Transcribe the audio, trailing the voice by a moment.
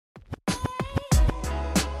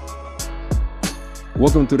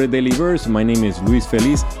Welcome to the Daily Verse. My name is Luis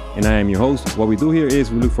Feliz and I am your host. What we do here is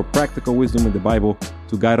we look for practical wisdom in the Bible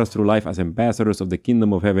to guide us through life as ambassadors of the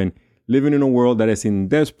kingdom of heaven, living in a world that is in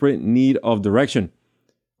desperate need of direction.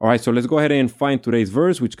 All right, so let's go ahead and find today's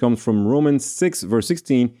verse, which comes from Romans 6, verse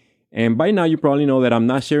 16. And by now, you probably know that I'm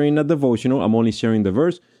not sharing a devotional. I'm only sharing the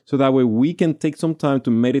verse, so that way we can take some time to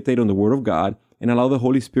meditate on the Word of God and allow the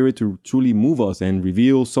Holy Spirit to truly move us and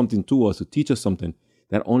reveal something to us, to teach us something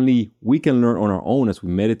that only we can learn on our own as we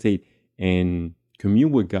meditate and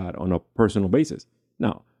commune with God on a personal basis.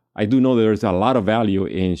 Now, I do know there's a lot of value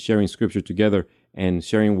in sharing Scripture together and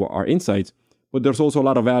sharing our insights, but there's also a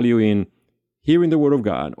lot of value in hearing the Word of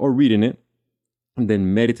God or reading it and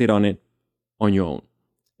then meditate on it on your own.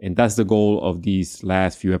 And that's the goal of these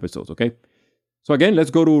last few episodes, okay? So again,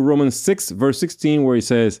 let's go to Romans 6, verse 16, where it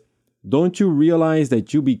says, "Don't you realize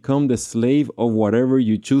that you become the slave of whatever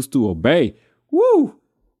you choose to obey?" Woo!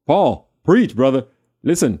 Paul, preach, brother.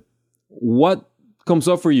 Listen, what comes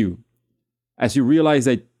up for you as you realize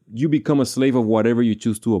that you become a slave of whatever you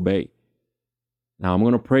choose to obey? Now, I'm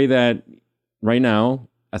going to pray that right now,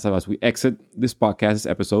 as we exit this podcast, this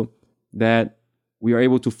episode, that we are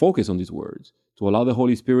able to focus on these words, to allow the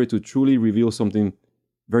Holy Spirit to truly reveal something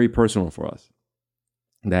very personal for us.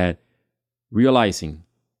 That realizing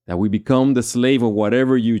that we become the slave of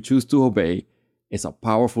whatever you choose to obey is a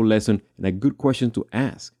powerful lesson and a good question to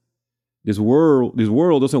ask. This world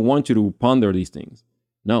doesn't want you to ponder these things.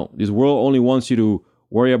 No, this world only wants you to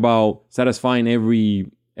worry about satisfying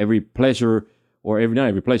every pleasure, or not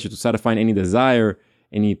every pleasure, to satisfy any desire,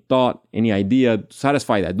 any thought, any idea,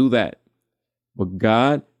 satisfy that, do that. But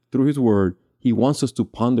God, through His Word, He wants us to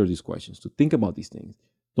ponder these questions, to think about these things.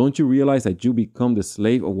 Don't you realize that you become the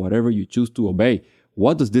slave of whatever you choose to obey?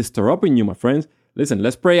 What does this stir up in you, my friends? Listen,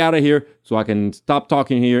 let's pray out of here so I can stop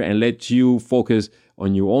talking here and let you focus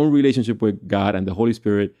on your own relationship with God and the Holy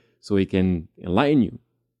Spirit so He can enlighten you,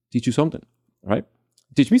 teach you something, all right?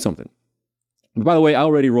 Teach me something. But by the way, I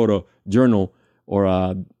already wrote a journal or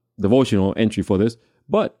a devotional entry for this,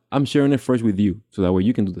 but I'm sharing it first with you so that way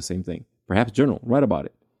you can do the same thing. Perhaps journal, write about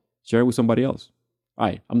it, share it with somebody else. All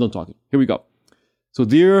right, I'm done talking. Here we go. So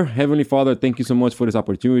dear Heavenly Father, thank you so much for this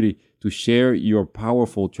opportunity to share your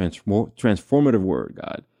powerful, transformative word,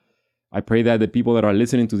 God. I pray that the people that are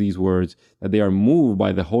listening to these words, that they are moved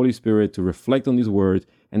by the Holy Spirit to reflect on these words,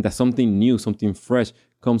 and that something new, something fresh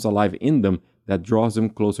comes alive in them that draws them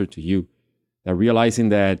closer to you. That realizing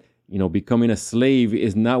that, becoming a slave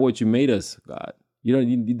is not what you made us, God.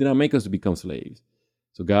 You did not make us to become slaves.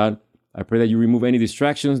 So God, I pray that you remove any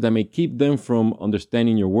distractions that may keep them from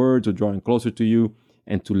understanding your words or drawing closer to you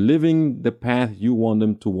and to living the path you want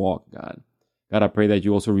them to walk, God. God, I pray that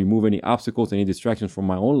you also remove any obstacles, any distractions from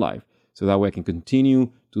my own life so that way I can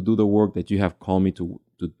continue to do the work that you have called me to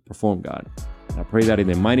perform, God. And I pray that in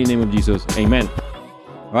the mighty name of Jesus, amen.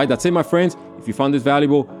 All right, that's it, my friends. If you found this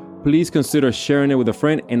valuable, please consider sharing it with a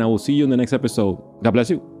friend, and I will see you in the next episode. God bless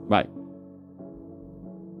you. Bye.